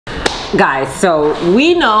Guys, so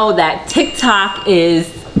we know that TikTok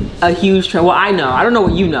is a huge trend. Well, I know. I don't know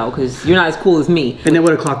what you know because you're not as cool as me. Isn't that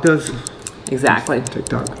what a clock does? Exactly.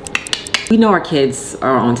 TikTok. We know our kids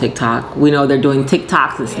are on TikTok. We know they're doing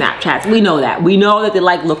TikToks and Snapchats. We know that. We know that they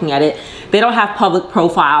like looking at it. They don't have public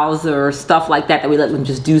profiles or stuff like that we let them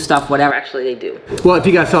just do stuff, whatever. Actually, they do. Well, if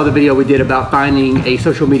you guys saw the video we did about finding a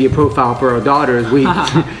social media profile for our daughters,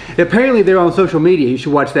 apparently they're on social media. You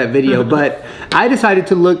should watch that video. But I decided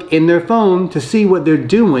to look in their phone to see what they're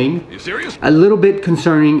doing. Are you serious? A little bit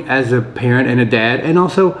concerning as a parent and a dad, and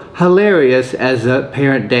also hilarious as a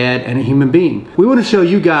parent, dad, and a human being. We want to show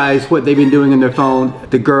you guys what they've been doing in their phone,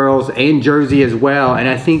 the girls and Jersey as well, and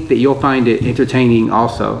I think that you'll find it entertaining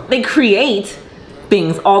also. They create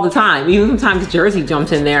things all the time. Even sometimes Jersey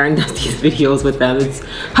jumps in there and does these videos with them. It's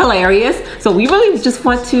hilarious. So we really just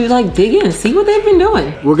want to like dig in and see what they've been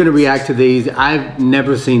doing. We're gonna react to these. I've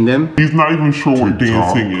never seen them. He's not even sure what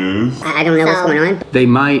dancing is. I don't know what's going on. They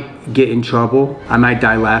might get in trouble. I might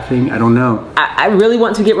die laughing. I don't know. I really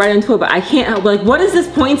want to get right into it, but I can't help. Like, what is this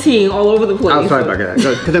pointing all over the place? I'm sorry about that.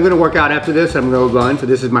 Because I'm gonna work out after this. I'm gonna run. So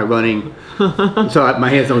this is my running. So my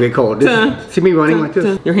hands don't get cold. See me running like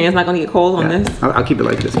this? Your hand's not gonna get cold on this? I'll keep it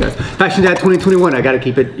like this, guys. Fashion Dad 2021. I gotta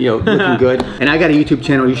keep it, you know, looking good. And I got a YouTube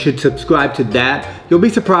channel. You should subscribe to that. You'll be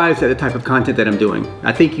surprised at the type of content that I'm doing.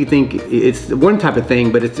 I think you think it's one type of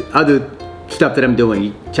thing, but it's other stuff that I'm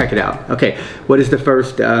doing. Check it out. Okay, what is the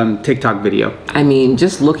first TikTok video? I mean,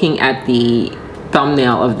 just looking at the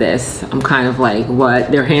thumbnail of this, I'm kind of like,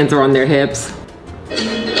 what? Their hands are on their hips.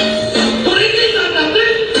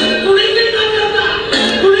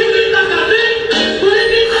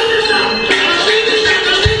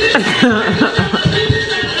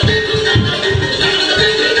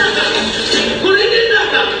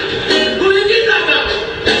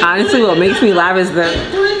 Honestly, what makes me laugh is the...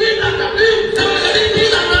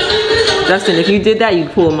 Justin, if you did that,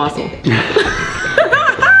 you'd pull a muscle.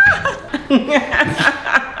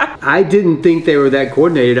 I didn't think they were that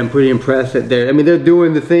coordinated. I'm pretty impressed that they're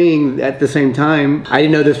doing the thing at the same time. I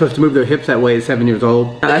didn't know they're supposed to move their hips that way at 7 years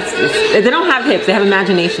old. They don't have hips, they have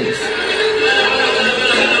imaginations.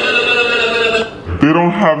 They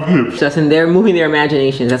don't have hips. Justin, they're moving their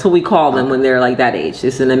imaginations. That's what we call them when they're like that age.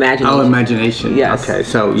 It's an imagination. Oh, imagination. Yes. Okay,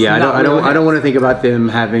 so yeah, I don't want to think about them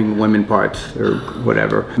having women parts or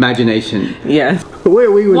whatever. Imagination. Yes. Where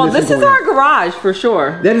are we? Well, this is our garage for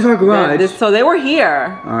sure. That is our garage. So they were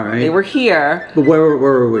here. All right. They were here. But where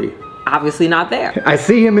were we? Obviously not there. I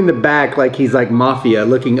see him in the back like he's like mafia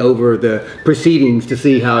looking over the proceedings to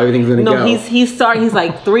see how everything's gonna go. No, he's starting. He's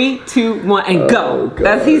like 3, 2, 1, and go.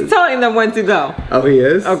 God. He's telling them when to go. Oh, he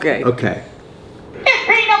is? Okay. Okay.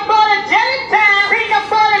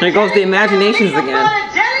 There goes the imaginations again.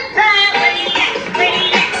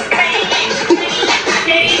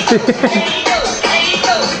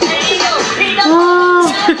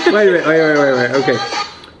 Wait.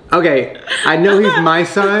 Okay, I know he's my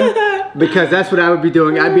son because that's what I would be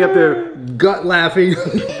doing. I'd be up there gut laughing.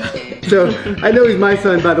 So I know he's my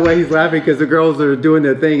son by the way he's laughing because the girls are doing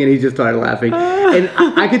their thing and he just started laughing. And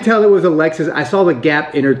I could tell it was Alexis. I saw the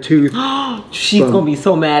gap in her tooth. She's gonna be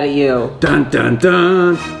so mad at you. Dun dun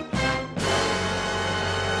dun.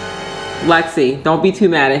 Lexi, don't be too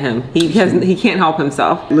mad at him. He can't help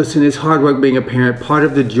himself. Listen, it's hard work being a parent. Part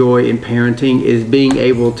of the joy in parenting is being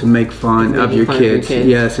able to make fun of your kids.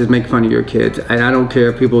 Yes, is make fun of your kids. And I don't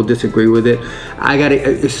care if people disagree with it.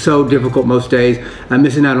 It's so difficult most days. I'm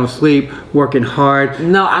missing out on sleep, working hard.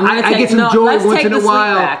 No, I get some joy once in a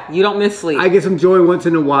while. You don't miss sleep. I get some joy once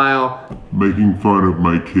in a while. Making fun of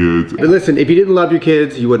my kids. But listen, if you didn't love your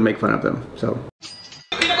kids, you wouldn't make fun of them. So.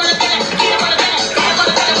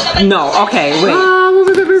 No, okay, wait.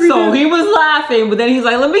 So he was laughing, but then he's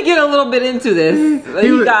like, let me get a little bit into this.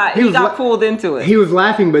 He got pulled into it. He was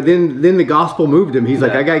laughing, but then the gospel moved him. He's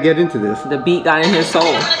like, I gotta get into this. The beat got in his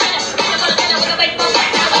soul.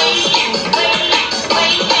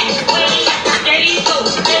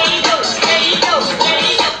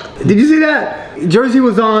 Did you see that? Jersey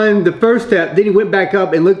was on the first step, then he went back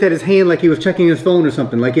up and looked at his hand like he was checking his phone or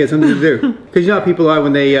something, like he had something to do. Because you know how people are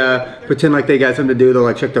when they pretend like they got something to do, they'll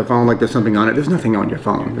like check their phone like there's something on it. There's nothing on your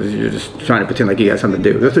phone. You're just trying to pretend like you got something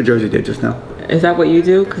to do. That's what Jersey did just now. Is that what you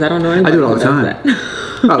do? Because I don't know anybody. I do it all the time.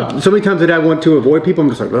 Oh, so many times that I want to avoid people, I'm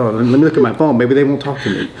just like, oh, let me look at my phone. Maybe they won't talk to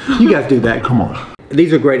me. You guys do that. Come on.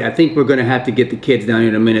 These are great. I think we're going to have to get the kids down here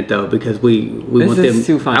in a minute though because we want them. This is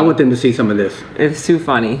too funny. I want them to see some of this. It's too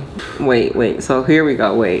funny. Wait. So here we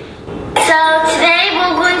go. Wait. So today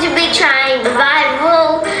we're going to be trying the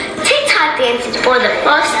viral TikTok dances for the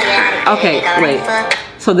first time. Okay, wait.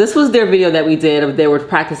 So this was their video that we did of they were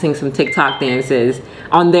practicing some TikTok dances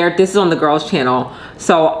on their, this is on the girls channel.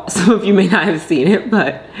 So some of you may not have seen it,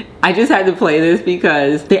 but I just had to play this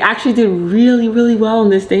because they actually did really, really well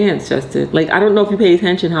in this dance, Justin. Like, I don't know if you pay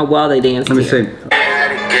attention how well they danced. Let me see. Look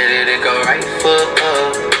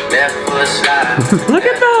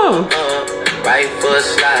at them. Right foot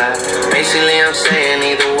slide. Basically, I'm saying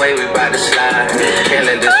either way, we bout to slide. Can't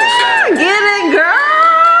let this one slide. Get it, girl.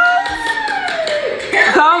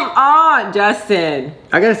 Come on, Justin.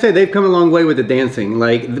 I gotta say, they've come a long way with the dancing.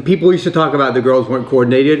 Like, the people used to talk about the girls weren't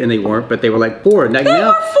coordinated, and they weren't, but they were like 4. Like, They now,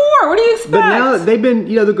 were 4. What do you expect? but now they've been,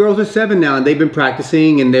 you know, the girls are 7 now, and they've been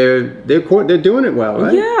practicing, and they're doing it well,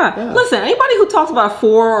 right? Yeah. Listen, anybody who talks about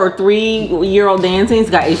 4 or 3-year-old dancing's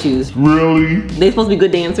got issues. Really? They supposed to be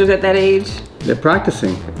good dancers at that age. They're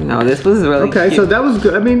practicing. No, this was really Okay, cute. so that was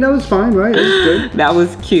good. I mean, that was fine, right? That was good. That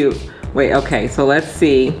was cute. Wait, okay, so let's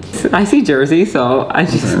see. I see Jersey, so I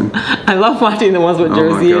just, I love watching the ones with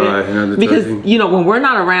Jersey God, in another it. Because, Jersey. you know, when we're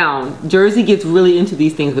not around, Jersey gets really into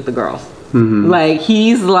these things with the girls. Like,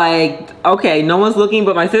 he's like, okay, no one's looking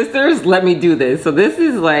but my sisters, let me do this. So this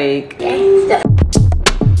is like...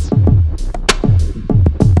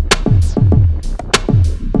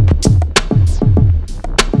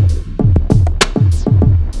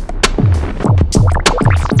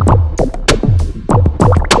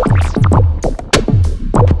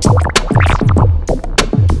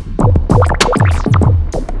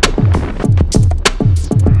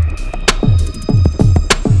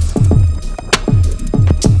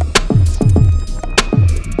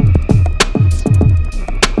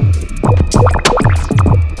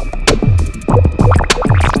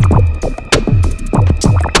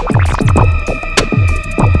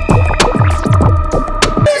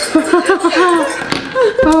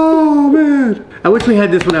 Oh, man. I wish we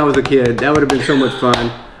had this when I was a kid. That would have been so much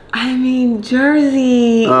fun. I mean,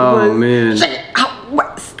 Jersey Oh, was... man. Out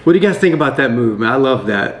west. What do you guys think about that move, man? I love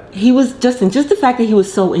that. He was, Justin, just the fact that he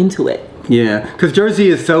was so into it. Yeah, because Jersey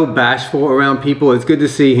is so bashful around people. It's good to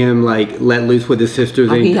see him like let loose with his sisters.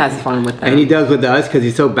 Oh, and he has fun with that. And he does with us because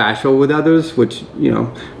he's so bashful with others, which, you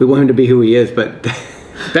know, we want him to be who he is, but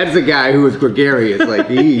that's a guy who is gregarious. Like,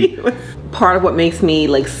 he... Part of what makes me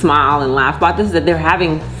like smile and laugh about this is that they're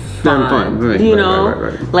having fun. Right, you right, know,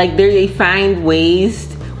 right. like they find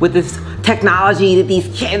ways with this technology that these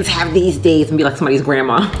kids have these days and be like somebody's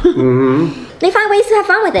grandma. They find ways to have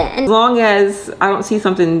fun with it. As And long as I don't see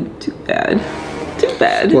something too bad. Too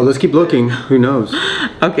bad. Well, let's keep looking. Who knows?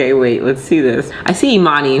 Okay, wait, let's see this. I see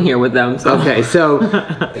Imani in here with them. So. Okay, so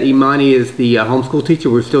Imani is the homeschool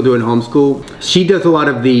teacher. We're still doing homeschool. She does a lot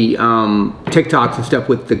of the TikToks and stuff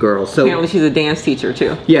with the girls. So Apparently she's a dance teacher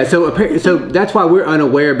too. yeah, so that's why we're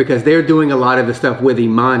unaware, because they're doing a lot of the stuff with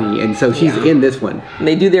Imani, and so she's in this one.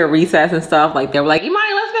 They do their recess and stuff. Like they were like,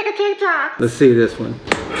 Imani, let's make a TikTok. Let's see this one.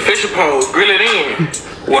 Fisher pole, grill it in.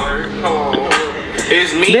 Word.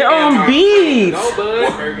 It's me. They're on beats. No,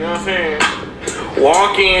 bud. Word, you know what I'm saying?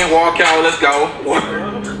 Walk in, walk out, let's go.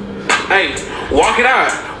 Word. Hey, walk it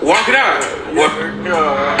out. Walk it out. Word.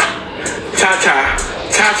 Cha-cha.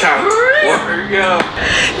 Cha-cha. Word.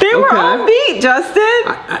 They were Okay. on beat, Justin.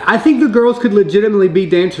 I think the girls could legitimately be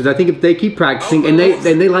dancers. I think if they keep practicing and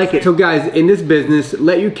they like it. So guys, in this business,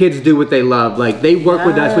 let your kids do what they love. Like, they work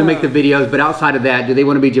with us, we make the videos, but outside of that, do they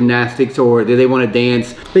want to be gymnastics or do they want to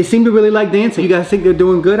dance? They seem to really like dancing. You guys think they're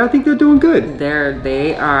doing good? I think they're doing good.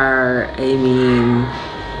 They are, I mean,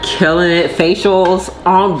 killing it. Facials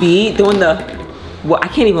on beat, doing the, well, I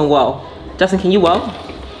can't even whoa. Justin, can you whoa?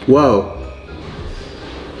 Whoa.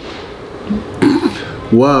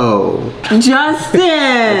 Whoa.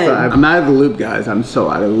 Justin! I'm out of the loop, guys. I'm so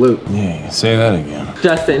out of the loop. Yeah, say that again.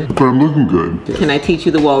 Justin, But I'm looking good. can I teach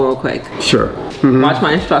you the whoa real quick? Sure. Watch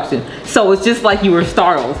my instruction. So it's just like you were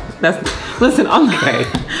startled. Listen, I'm okay.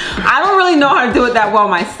 I don't really know how to do it that well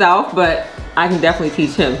myself, but I can definitely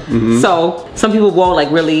teach him. So some people whoa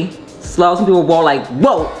like really slow. Some people whoa like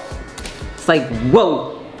whoa. It's like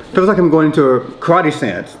whoa. Feels like I'm going into a karate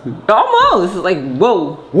stance. Almost. It's like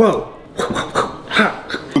whoa. Whoa.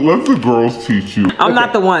 Let the girls teach you. I'm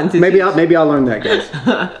not the one to Maybe I'll learn that, guys.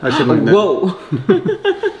 I should learn that. Whoa.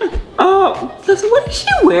 Oh, listen, what is she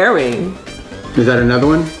wearing? Is that another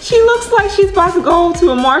one? She looks like she's about to go to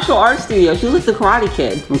a martial arts studio. She looks the Karate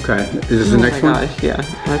Kid. Okay. Is this the next one? Oh my gosh, yeah.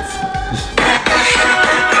 Let's.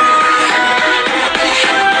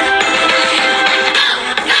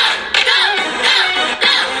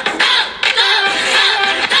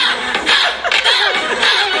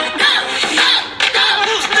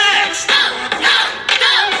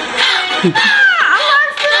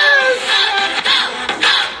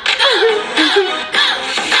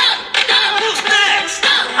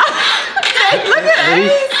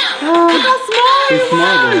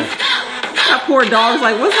 That poor dog's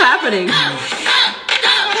like, what's happening?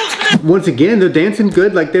 Once again, they're dancing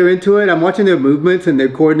good, like they're into it. I'm watching their movements and they're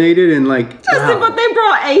coordinated and like. Justin, but they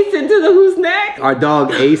brought Ace into the who's next. Our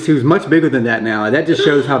dog Ace, who's much bigger than that now. That just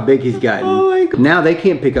shows how big he's gotten. Oh my God. Now they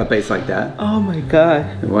can't pick up Ace like that. Oh my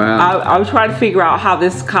God. Wow. I'm trying to figure out how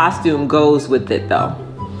this costume goes with it though.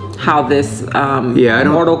 How this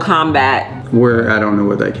Mortal Kombat. I don't know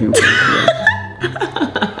where that came from.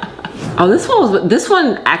 Oh, this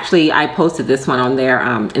one actually, I posted this one on their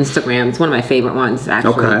Instagram. It's one of my favorite ones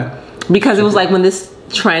actually. Okay. Because it was like when this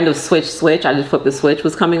trend of switch, I just flipped the switch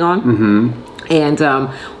was coming on. Mm-hmm. And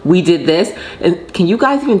we did this. And can you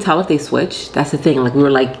guys even tell if they switched? That's the thing. Like we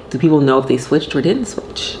were like, do people know if they switched or didn't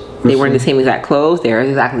switch? They weren't the same exact clothes. They were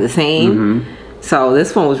exactly the same. Mm-hmm. So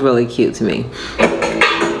this one was really cute to me.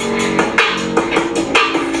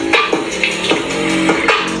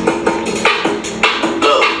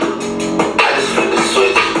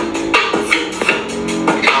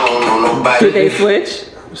 Did they switch?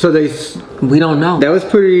 So we don't know. That was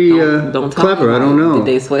pretty don't clever. I don't know. Did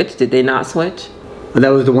they switch? Did they not switch? That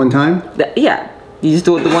was the one time? Yeah. You just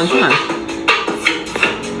do it the one time.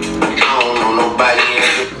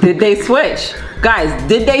 Did they switch? Guys,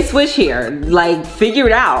 did they switch here? Like, figure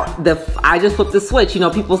it out. I just flipped the switch. You know,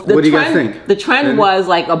 people. What do you guys think? The trend was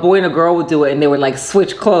like a boy and a girl would do it, and they would like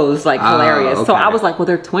switch clothes, like hilarious. Okay. So I was like, well,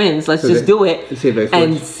 they're twins. Let's just do it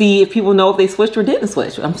and see if people know if they switched or didn't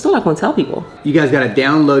switch. I'm still not going to tell people. You guys got to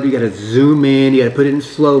download. You got to zoom in. You got to put it in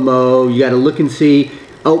slow mo. You got to look and see.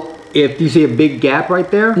 Oh. If you see a big gap right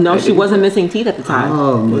there? No, she wasn't missing teeth at the time.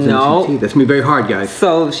 Oh, no. Teeth. That's gonna be very hard, guys.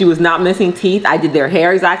 So she was not missing teeth. I did their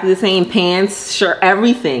hair exactly the same, pants, shirt,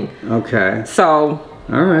 everything. Okay. So.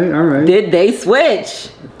 All right. Did they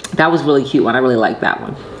switch? That was really cute one. I really like that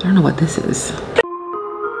one. I don't know what this is.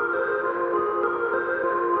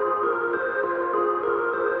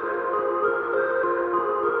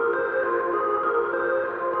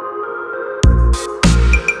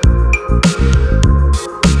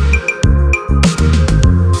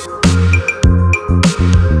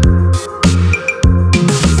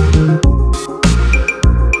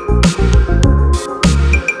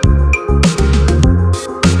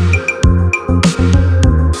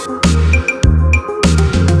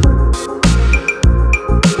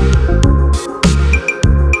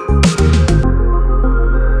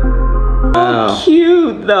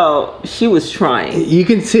 Though she was trying. You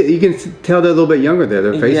can tell they're a little bit younger there.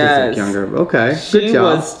 Their faces look younger. Okay, good job. She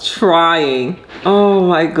was trying. Oh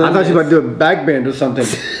my goodness. I thought she was about to do a back bend or something.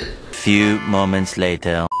 Few moments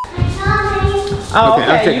later. Oh,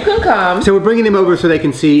 okay, you can come. So we're bringing them over so they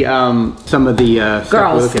can see some of the stuff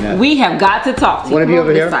we're looking at. We have got to talk to you. One of you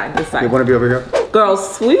over here? This side. Yeah, one of you over here?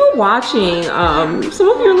 Girls, we were watching some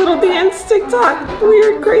of your little dance TikTok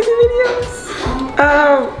weird crazy videos.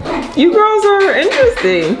 You girls are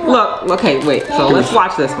interesting. Look, okay, wait, so let's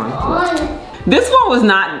watch this one. This one was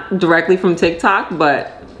not directly from TikTok,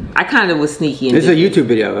 but I kind of was sneaky. This is a YouTube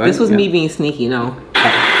video, right? This was me being sneaky, no.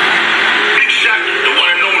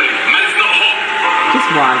 Just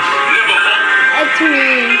watch. It's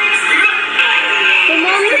me. The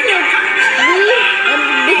one with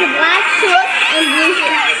the black shorts and blue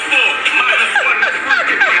shorts.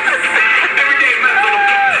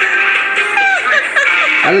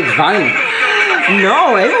 That looks violent.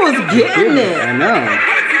 No, it was getting it. I know.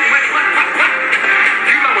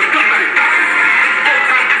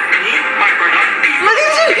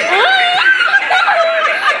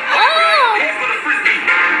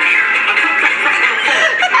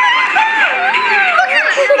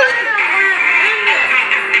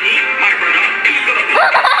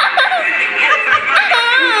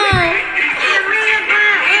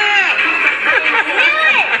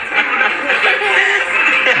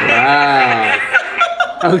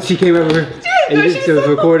 Oh, she came over and you just was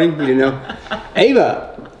recording? You didn't know?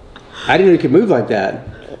 Ava! I didn't know you could move like that.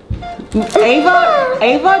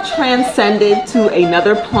 Ava transcended to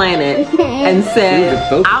another planet and said,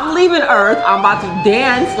 I'm leaving Earth, I'm about to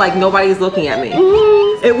dance like nobody's looking at me.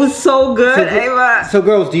 It was so good, Ava. So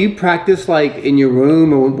girls, do you practice like in your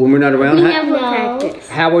room or when we're not around? We never practice.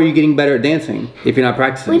 How are you getting better at dancing if you're not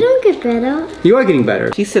practicing? We don't get better. You are getting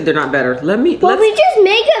better. She said they're not better. But we just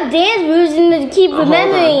make up dance moves and keep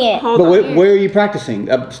remembering it. But where are you practicing?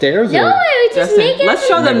 Upstairs? No, we just make it. Let's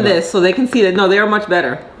show them this so they can see that. No, they are much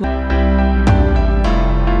better.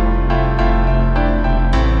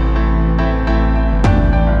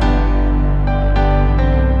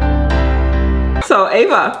 So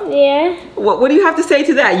Ava, yeah. What do you have to say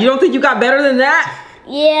to that? You don't think you got better than that?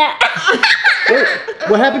 Yeah. Wait,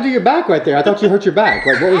 what happened to your back right there? I thought you hurt your back.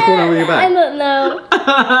 Like, what was going on with your I back? don't know. And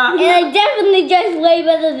I definitely dress way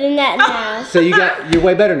better than that now. So you're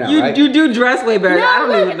way better now, right? You do dress way better. No, I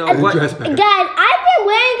don't even know You what. dress better. Guys, I've been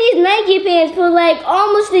wearing these Nike pants for like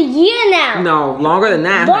almost a year now. No, longer than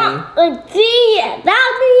that, honey. Like 3,000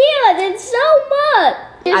 years. It's so much.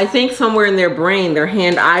 I think somewhere in their brain, their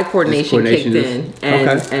hand-eye coordination kicked in,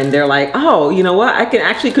 and they're like, "Oh, you know what? I can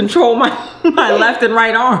actually control my left and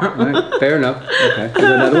right arm." Right, fair enough. Okay, is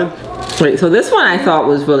there another one? Wait, so this one I thought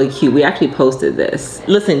was really cute. We actually posted this.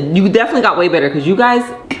 Listen, you definitely got way better because you guys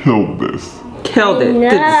Killed this. killed it. No,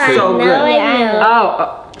 Did so good. I know.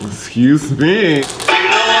 Oh, Excuse me. look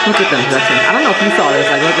at them dressing. I don't know if you saw this.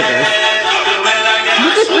 Like, look at this.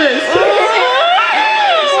 Look at this.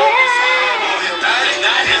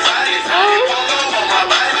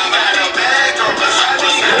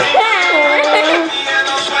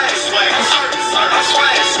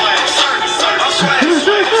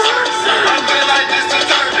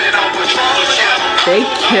 They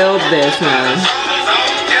killed this, man.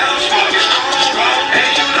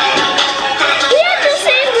 We have the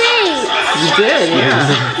same grade. You did, yeah.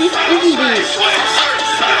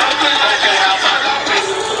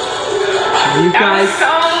 You guys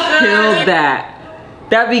killed that.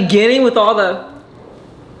 That beginning with all the...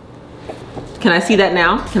 Can I see that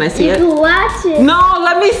now? Can I see You it? can watch it. No,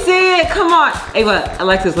 let me see it. Come on. Ava,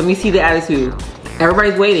 Alexis, let me see the attitude.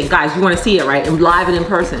 Everybody's waiting. Guys, you want to see it, right? And live and in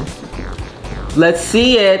person. Let's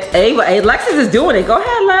see it. Ava, hey, Alexis is doing it. Go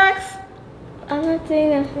ahead, Lex. I'm not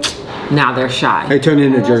saying nothing. Now they're shy. They turned it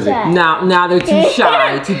into Jersey. that? Now they're too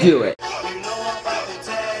shy to do it.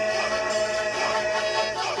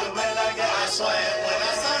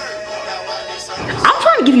 I'm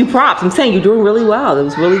trying to give you props. I'm saying you're doing really well. It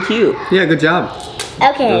was really cute. Yeah, good job.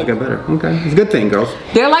 Okay. Those got better. Okay, it's a good thing, girls.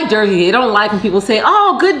 They're like Jersey. They don't like when people say,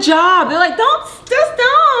 "Oh, good job." They're like, just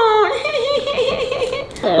don't.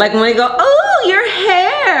 Like when they go, "Oh, your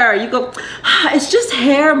hair," you go, "It's just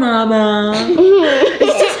hair, mama.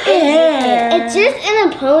 It's just hair." It's just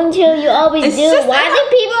in a ponytail you always It's do. just Why in a- do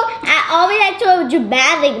people always act so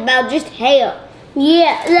dramatic about just hair?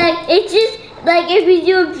 Yeah, like it's just like if you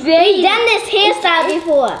do a very... We've done this hairstyle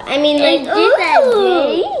before. I mean, like just that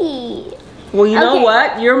very... Well, you know Okay.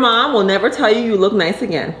 what? Your mom will never tell you look nice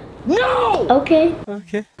again. Okay.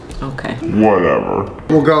 Okay. Whatever.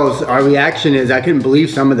 Well, girls, our reaction is I couldn't believe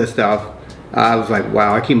some of the stuff. I was like,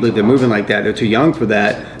 wow, I can't believe they're moving like that. They're too young for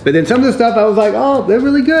that. But then some of the stuff I was like, oh, they're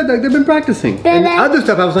really good. Like they've been practicing. And the other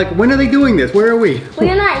stuff I was like, when are they doing this? Where are we?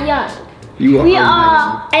 We're not young. You are. We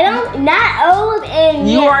are. Not old and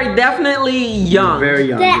You young. are definitely young. Very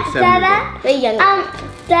young. You're 7 years old. Very young.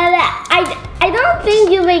 Dada, I don't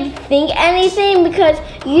think you like think anything because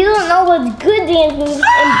you don't know what's good dance moves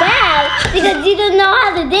and bad because you don't know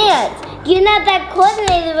how to dance. You're not that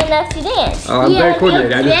coordinated enough to dance. Oh, I'm very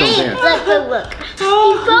coordinated. I just don't dance. Look.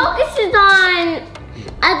 He focuses on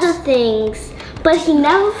other things, but he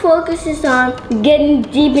never focuses on getting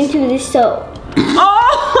deep into the soul. Oh!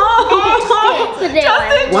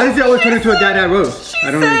 Justin, Why does it always turn into a dada roast? She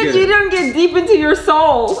I don't really said get you it. didn't get deep into your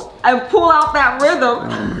soul and pull out that rhythm. Oh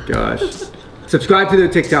my gosh. Subscribe to their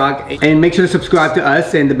TikTok and make sure to subscribe to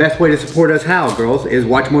us. And the best way to support us, how, girls, is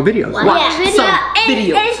watch more videos. Watch some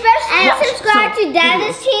videos. And especially Watch subscribe some to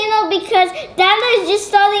Dada's videos. channel because Dada is just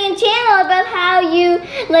starting a channel about how you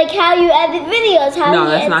edit videos. No,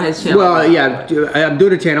 that's not his channel. Well, yeah, I'm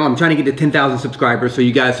doing a channel. I'm trying to get to 10,000 subscribers, so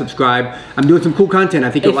you guys subscribe. I'm doing some cool content.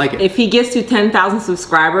 I think you'll like it. If he gets to 10,000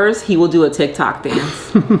 subscribers, he will do a TikTok dance.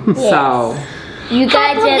 So You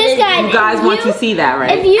guys, you guys want to see that,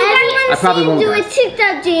 right? If you guys probably want to won't, do a guys.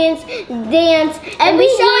 TikTok dance, and we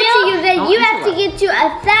show it to you, then you have to get to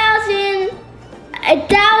 1,000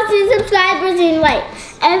 subscribers and likes.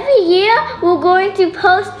 Every year, we're going to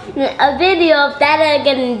post a video of Dada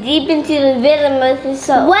getting deep into the rhythm of his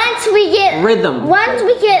soul. Once we get Rhythm of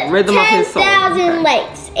his soul. 10,000 Okay.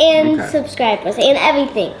 likes and Okay. subscribers and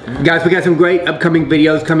everything. Guys, we got some great upcoming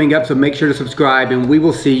videos coming up, so make sure to subscribe, and we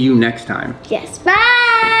will see you next time. Yes,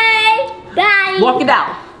 bye! Bye! Walk it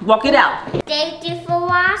out. Walk it out. Thank you for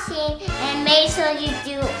watching and make sure you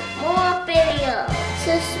do more videos.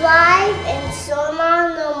 Subscribe and turn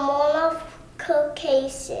on the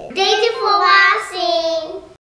notification. Thank you for watching.